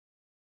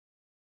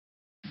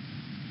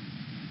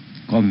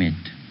Comet.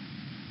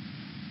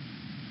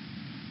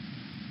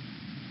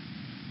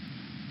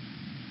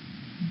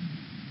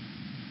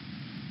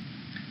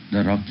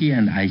 The rocky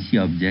and icy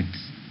objects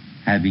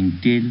having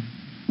tail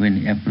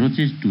when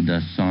approaches to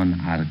the Sun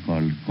are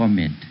called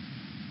comet.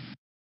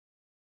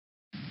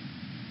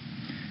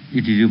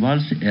 It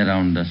revolves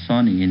around the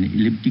Sun in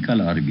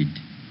elliptical orbit.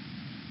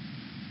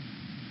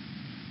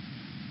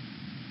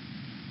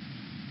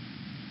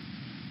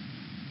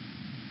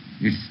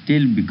 Its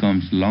tail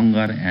becomes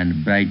longer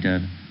and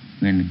brighter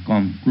when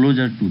come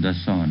closer to the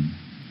Sun.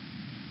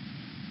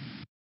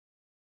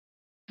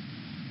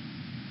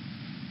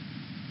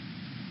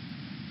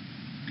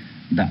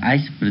 The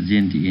ice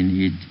present in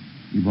it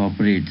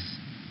evaporates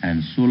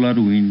and solar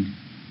wind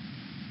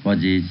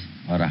causes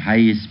or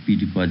high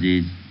speed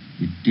causes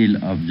its tail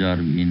observe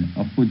in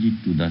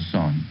opposite to the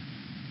Sun.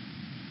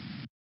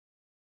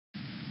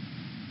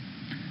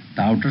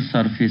 The outer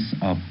surface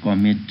of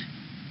comet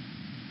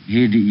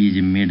head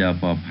is made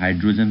up of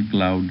hydrogen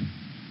cloud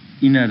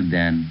inner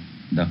than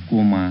the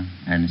coma,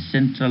 and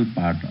central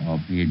part of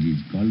head is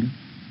called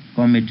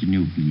comet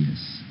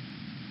nucleus.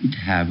 It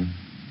have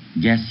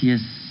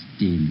gaseous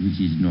tail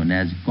which is known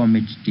as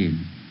comet tail.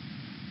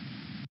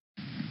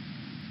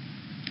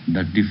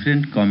 The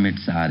different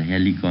comets are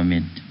Halley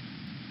comet,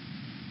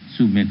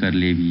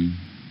 Shoemaker-Levy,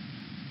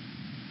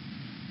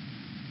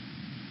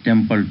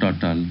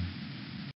 Tempel-Tuttle,